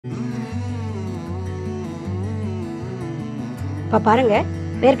இப்போ பாருங்கள்,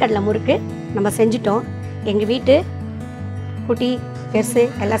 வேர்க்கடலை முறுக்கு நம்ம செஞ்சிட்டோம். எங்கள் வீட்டு குட்டி பெருசு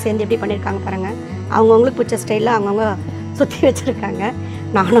எல்லாம் சேர்ந்து எப்படி பண்ணியிருக்காங்க பாருங்கள். அவங்கவுங்களுக்கு பிடிச்ச ஸ்டைலில் அவங்கவுங்க சுற்றி வச்சுருக்காங்க.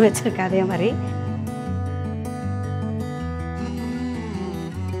 நானும் வச்சுருக்கேன் அதே மாதிரி.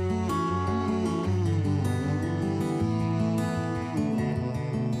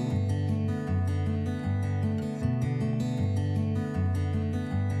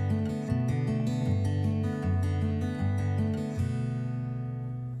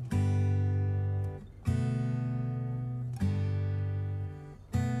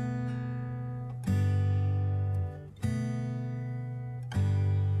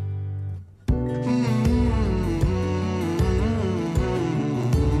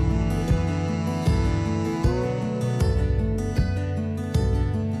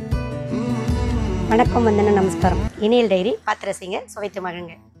 வணக்கம், வந்தன நமஸ்காரம். இனியல் டைரி பார்த்து ரசிங்க, சுவைத்து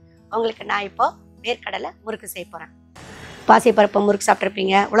மகிழுங்க. உங்களுக்கு நான் இப்போது வேர்க்கடலை முறுக்கு செய்ய போகிறேன். பாசிப்பருப்பு முறுக்கு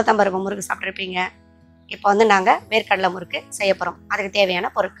சாப்பிட்ருப்பீங்க, உளுத்தம்பருப்பு முறுக்கு சாப்பிட்ருப்பீங்க. இப்போ வந்து நாங்கள் வேர்க்கடலை முறுக்கு செய்ய போகிறோம். அதுக்கு தேவையான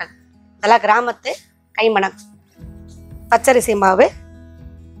பொருட்கள் இதெல்லாம் கிராமத்து கைமணம். பச்சரிசி மாவு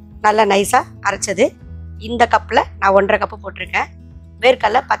நல்லா நைஸாக அரைச்சது. இந்த கப்பில் நான் 1.5 கப்பு போட்டிருக்கேன்.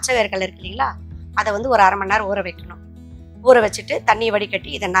 வேர்க்கடலை, பச்சை வேர்க்கடலை இருக்கு இல்லைங்களா, அதை வந்து ஒரு 1/2 மணி நேரம் ஊற வைக்கணும். ஊற வச்சுட்டு தண்ணி வடிகட்டி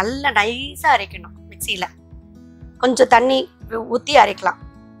இதை நல்லா நைஸாக அரைக்கணும். மிக்சியில் கொஞ்சம் தண்ணி ஊற்றி அரைக்கலாம்.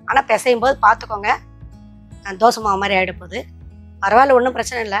 ஆனால் பிசையும் போது பார்த்துக்கோங்க, தோசை மாவு மாதிரி ஆகிடப்போகுது. பரவாயில்ல, ஒன்றும்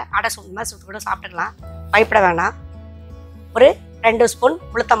பிரச்சனை இல்லை. அடை சுட்டு மாதிரி சுட்டு கூட சாப்பிட்டுக்கலாம், பயப்பட வேணாம். ஒரு 2 ஸ்பூன்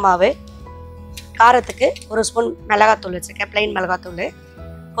உளுத்தம் மாவு, காரத்துக்கு 1 ஸ்பூன் மிளகாத்தூள் வச்சுருக்கேன், ப்ளைன் மிளகாத்தூள்.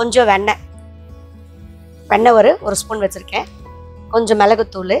 கொஞ்சம் வெண்ணெய் ஒரு ஸ்பூன் வச்சுருக்கேன். கொஞ்சம்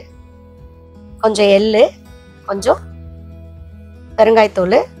மிளகுத்தூள், கொஞ்சம் எள்ளு, கொஞ்சம்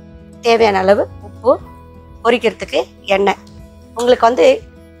பெருங்காயத்தூள், தேவையான அளவு உப்பு, பொரிக்கிறதுக்கு எண்ணெய். உங்களுக்கு வந்து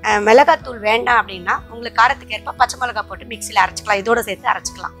மிளகாத்தூள் வேண்டாம் அப்படின்னா உங்களுக்கு காரத்துக்கு ஏற்ப பச்சை மிளகாய் போட்டு மிக்சியில் அரைச்சிக்கலாம், இதோடு சேர்த்து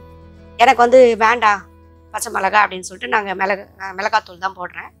அரைச்சிக்கலாம். எனக்கு வந்து வேண்டாம் பச்சை மிளகாய் அப்படின்னு சொல்லிட்டு நாங்கள் மிளகாத்தூள் தான்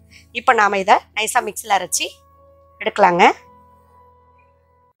போடுறேன். இப்போ நாம் இதை நைஸாக மிக்சியில் அரைச்சி எடுக்கலாங்க.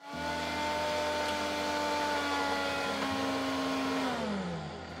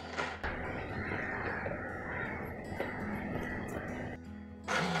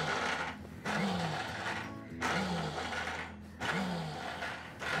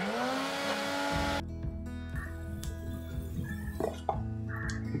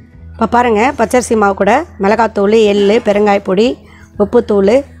 இப்போ பாருங்கள், பச்சரிசி மாவு கூட மிளகாத்தூள், எள், பெருங்காயப்பொடி,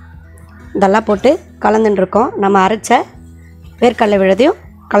 உப்புத்தூள் இதெல்லாம் போட்டு கலந்துட்டுருக்கோம். நம்ம அரைச்ச வேர்க்கடலை விழுதையும்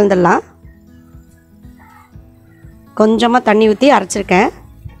கலந்துடலாம். கொஞ்சமாக தண்ணி ஊற்றி அரைச்சிருக்கேன்.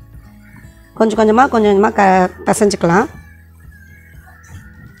 கொஞ்சம் கொஞ்சமாக பிசைஞ்சிக்கலாம்.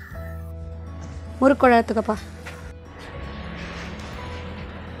 முறுக்கு எடுத்துக்கப்பா.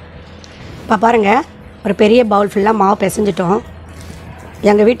 இப்போ பாருங்கள், ஒரு பெரிய பவுல் ஃபுல்லாக மாவு பிசைஞ்சிட்டோம்.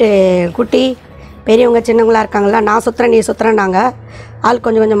 எங்கள் வீட்டு குட்டி பெரியவங்க சின்னவங்களாக இருக்காங்களா, நான் சுற்றுறேன் நீ சுற்றுறேன்னாங்க. ஆள்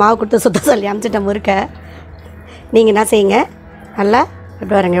கொஞ்சம் மாவு கொடுத்து சுற்ற சொல்லி அமுச்சிட்டேன் முறுக்க. நீங்கள் என்ன செய்யுங்க, நல்லா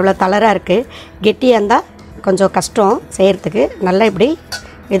இப்படி பாருங்க, இவ்வளோ தளராக இருக்குது. கெட்டியாக இருந்தால் கொஞ்சம் கஷ்டம் செய்கிறதுக்கு. நல்லா இப்படி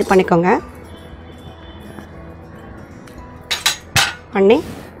இது பண்ணிக்கோங்க. பண்ணி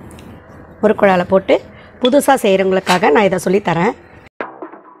முறுக்குழாவில் போட்டு புதுசாக செய்கிறவங்களுக்காக நான் இதை சொல்லித்தரேன்.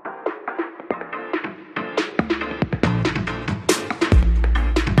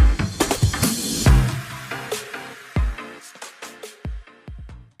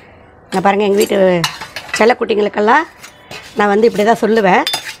 நான் பாருங்கள், எங்கள் வீட்டு செல்லக்குட்டிங்களுக்கெல்லாம் நான் வந்து இப்படி தான் சொல்லுவேன்.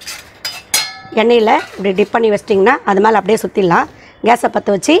 எண்ணெயில் இப்படி டிப் பண்ணி வச்சிட்டிங்கன்னா அது மேலே அப்படியே சுற்றிடலாம். கேஸை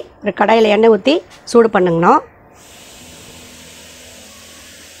பற்ற வச்சு ஒரு கடாயில் எண்ணெய் ஊற்றி சூடு பண்ணுங்கணும்.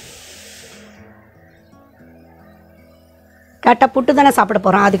 கேட்டால் புட்டு தானே சாப்பிட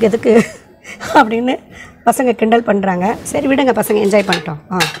போகிறோம், அதுக்கு எதுக்கு அப்படின்னு பசங்க கிண்டல் பண்ணுறாங்க. சரி விடுங்க, பசங்க என்ஜாய் பண்ணிட்டோம்.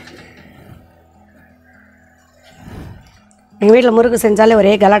 எங்கள் வீட்டில் முறுக்கு செஞ்சாலே ஒரே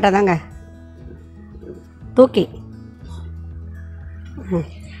கலாட்டா தாங்க. தூக்கி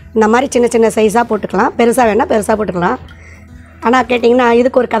இந்த மாதிரி சின்ன சின்ன சைஸாக போட்டுக்கலாம். பெருசாக வேணால் பெருசாக போட்டுக்கலாம். ஆனால் கேட்டிங்கன்னா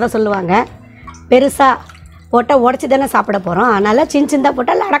இதுக்கு ஒரு கதை சொல்லுவாங்க. பெருசாக போட்டால் உடச்சி தானே சாப்பிட போகிறோம், அதனால் சின்னதாக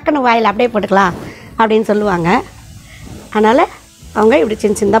போட்டால் அடக்கணும் வாயில் அப்படியே போட்டுக்கலாம் அப்படின்னு சொல்லுவாங்க. அதனால் அவங்க இப்படி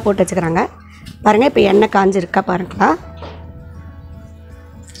சின்னதாக போட்டு வச்சுக்கிறாங்க. பாருங்கள், இப்போ எண்ணெய் காஞ்சிருக்கா பாருங்களா.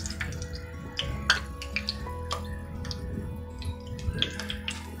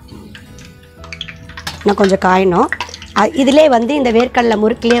 இன்னும் கொஞ்சம் காயணும். இதிலே வந்து இந்த வேர்க்கடலை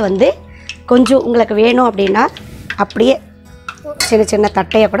முறுக்கிலே வந்து கொஞ்சம் உங்களுக்கு வேணும் அப்படின்னா அப்படியே சின்ன சின்ன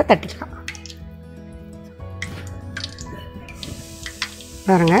தட்டையை கூட தட்டிக்கலாம்.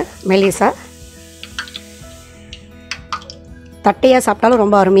 பாருங்கள், மெலிசா தட்டையாக சாப்பிட்டாலும்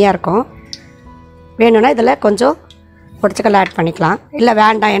ரொம்ப அருமையாக இருக்கும். வேணும்னா இதில் கொஞ்சம் பொடிச்சக்கடலை ஆட் பண்ணிக்கலாம். இல்லை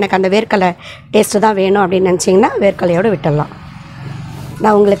வேண்டாம் எனக்கு அந்த வேர்க்கடலை டேஸ்ட்டு தான் வேணும் அப்படின்னு நினச்சிங்கன்னா வேர்க்கடலையோடு விட்டுடலாம்.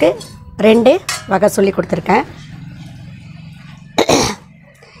 நான் உங்களுக்கு 2 வகை சொல்லி கொடுத்துருக்கேன்.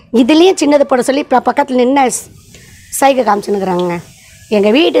 இதுலேயும் சின்னது போட சொல்லி இப்போ பக்கத்தில் நின்று சைகை காமிச்சுன்னுக்குறாங்க.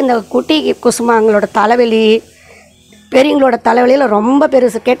 எங்கள் வீட்டு இந்த குட்டி குசுமாங்களோட தலைவலி, பெரியங்களோட தலைவலியில் ரொம்ப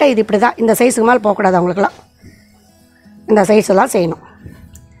பெருசு கேட்டால் இது இப்படி தான். இந்த சைஸுக்கு மேலே போகக்கூடாது. அவங்களுக்குலாம் இந்த சைஸு தான் செய்யணும்.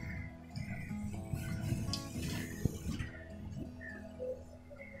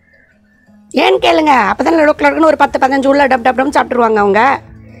 ஏன்னு கேளுங்க, அப்போ தான் லோக்கலுக்குன்னு ஒரு 10-15 உள்ள டப்னு சாப்பிட்ருவாங்க. அவங்க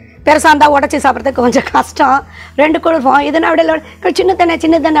பெருசாக இருந்தால் உடச்சி சாப்பிட்றதுக்கு கொஞ்சம் கஷ்டம். 2 கொடுப்போம். இதுனா அப்படியே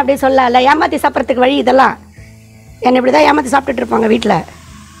சின்ன தானே அப்படியே சொல்லல. ஏமாற்றி சாப்பிட்றதுக்கு வழி இதெல்லாம். என்னை இப்படி தான் ஏமாற்றி சாப்பிட்டுட்டு இருப்பாங்க வீட்டில்.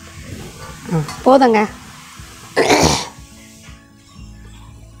 போதுங்க.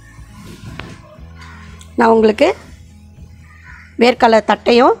 நான் உங்களுக்கு வேர்க்கடலை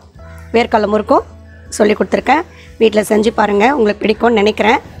தட்டையும் வேர்க்கடலை முறுக்கும் சொல்லி கொடுத்துருக்கேன். வீட்டில் செஞ்சு பாருங்கள், உங்களுக்கு பிடிக்கும்னு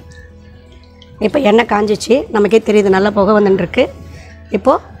நினைக்கிறேன். இப்போ எண்ணெய் காஞ்சிச்சு, நமக்கே தெரியுது நல்லா புகை வந்துட்டுருக்கு.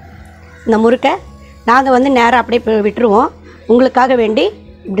 இப்போது இந்த முறுக்கை நாங்கள் நேராக அப்படியே விட்டுருவோம். உங்களுக்காக வேண்டி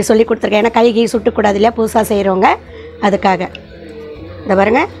இப்படி சொல்லி கொடுத்துருக்கேன். ஏன்னா கைகி சுட்டுக்கூடாது இல்லையா, புதுசாக செய்கிறவங்க, அதுக்காக. இந்த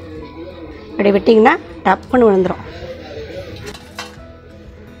பாருங்க, இப்படி விட்டிங்கன்னா டப்புன்னு விழுந்துடும்.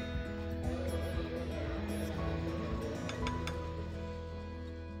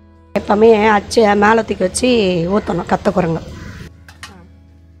 எப்போவுமே அச்சு மேலே தூக்கி வச்சு ஊற்றணும். கத்த குரங்கு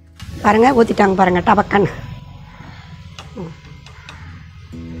பாருங்கள், ஊற்றிட்டாங்க பாருங்கள் டபக்கன்னு.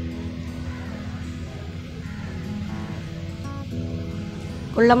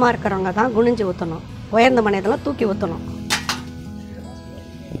 குள்ளமாக இருக்கிறவங்க தான் குனிஞ்சு ஊற்றணும். உயர்ந்த மனையதெல்லாம் தூக்கி ஊற்றணும்.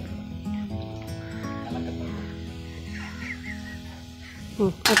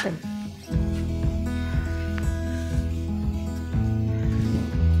 ஊற்றுங்க.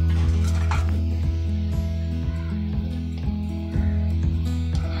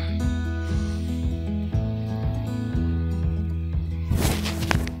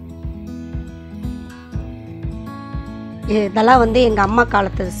 இதெல்லாம் எங்கள் அம்மா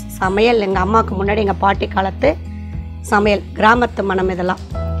காலத்து சமையல். எங்கள் அம்மாவுக்கு முன்னாடி எங்கள் பாட்டி காலத்து சமையல், கிராமத்து மனம் இதெல்லாம்.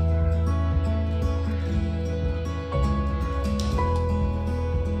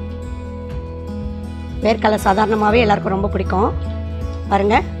 வேர்க்கடலை சாதாரணமாகவே எல்லாருக்கும் ரொம்ப பிடிக்கும்.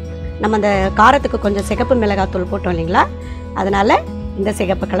 பாருங்கள், நம்ம அந்த காரத்துக்கு கொஞ்சம் சிகப்பு மிளகாத்தூள் போட்டோம் இல்லைங்களா, அதனால் இந்த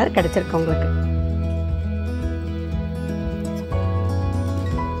சிகப்பு கலர் கிடச்சிருக்கு உங்களுக்கு.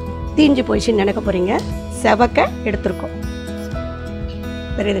 தீஞ்சு போயிடுச்சுன்னு நினைக்க போகிறீங்க, செவக்க எடுத்துருக்கோம்.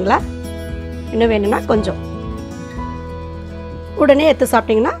 தெரியுதுங்களா? இன்னும் வேணும்னா கொஞ்சம் உடனே எடுத்து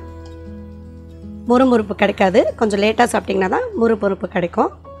சாப்பிட்டிங்கன்னா முறுமுறுப்பு கிடைக்காது. கொஞ்சம் லேட்டாக சாப்பிட்டிங்கன்னா தான் முறுமுறுப்பு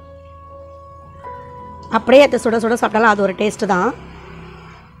கிடைக்கும். அப்படியே எடுத்து சுட சுட சாப்பிட்டாலும் அது ஒரு டேஸ்ட்டு தான்.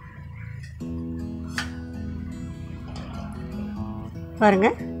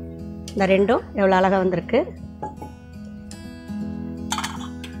 பாருங்கள், இந்த 2ம் எவ்வளோ அழகாக வந்திருக்கு.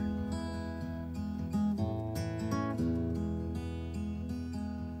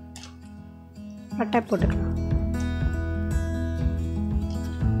 கட்டை போட்டுக்கலாம்.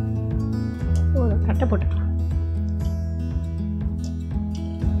 கட்டை போட்டுக்கலாம்.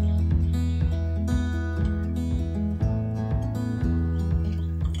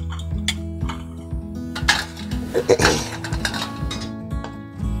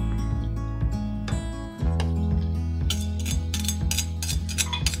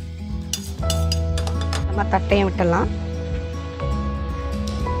 நம்ம தட்டையும் விட்டுடலாம்.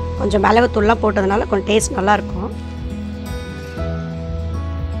 கொஞ்சம் மிளகுத்தூள்லாம் போட்டதுனால கொஞ்சம் டேஸ்ட் நல்லாயிருக்கும்.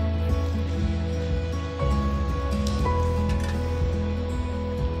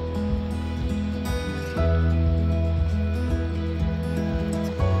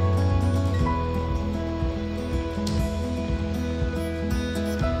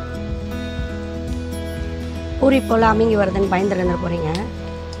 பூரி போல் அமுங்கி வருதுன்னு பயந்துட்டு போகிறீங்க,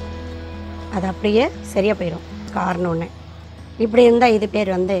 அது அப்படியே சரியாக போயிடும். காரணம்னு இப்படி இருந்தால் இது பேர்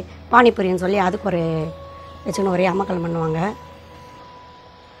பானிபூரின்னு சொல்லி அதுக்கு ஒரு வச்சுன்னு ஒரே அமக்கலம் பண்ணுவாங்க.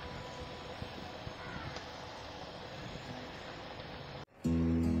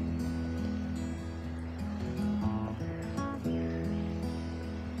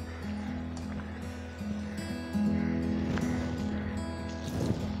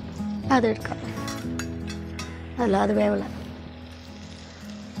 அது இருக்கா அதில் அது வேவலை.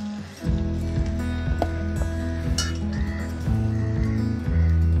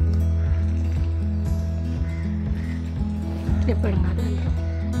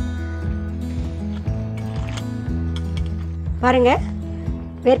 பாருங்க,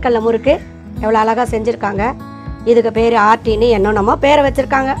 வேர்க்கடலை முறுக்கு எவ்வளோ அழகாக செஞ்சுருக்காங்க. இதுக்கு பேர் ஆர்டின்னு என்னென்னமோ பேரை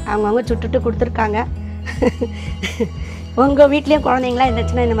வச்சுருக்காங்க. அவங்கவுங்க சுட்டுட்டு கொடுத்துருக்காங்க. உங்கள் வீட்லேயும் குழந்தைங்களாம்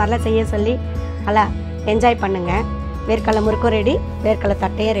இருந்துச்சுன்னா இந்த மாதிரிலாம் செய்ய சொல்லி நல்லா என்ஜாய் பண்ணுங்கள். வேர்க்கடலை முறுக்கும் ரெடி, வேர்க்கடலை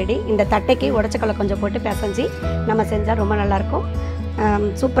தட்டையும் ரெடி. இந்த தட்டைக்கு உடச்சக்கடலை கொஞ்சம் போட்டு பிசைஞ்சு நம்ம செஞ்சால் ரொம்ப நல்லாயிருக்கும்,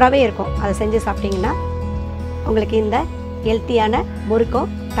 சூப்பராகவே இருக்கும். அதை செஞ்சு சாப்பிட்டிங்கன்னா உங்களுக்கு இந்த ஹெல்த்தியான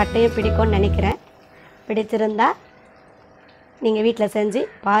முறுக்கும் தட்டையும் பிடிக்கும்னு நினைக்கிறேன். பிடிச்சிருந்தா நீங்கள் வீட்டில் செஞ்சு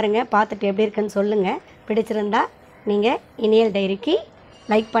பாருங்கள், பார்த்துட்டு எப்படி இருக்குன்னு சொல்லுங்கள். பிடிச்சிருந்தா நீங்கள் இனியல் டைரிக்கு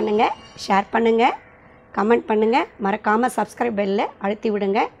லைக் பண்ணுங்கள், ஷேர் பண்ணுங்கள், கமெண்ட் பண்ணுங்கள். மறக்காமல் சப்ஸ்கிரைப் பெல்லில் அழுத்தி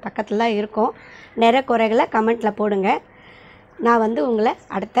விடுங்க, பக்கத்தில் தான் இருக்கும். நிறைய குறைகளை கமெண்ட்டில் போடுங்க. நான் உங்களை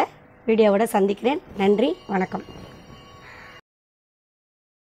அடுத்த வீடியோவோட சந்திக்கிறேன். நன்றி, வணக்கம்.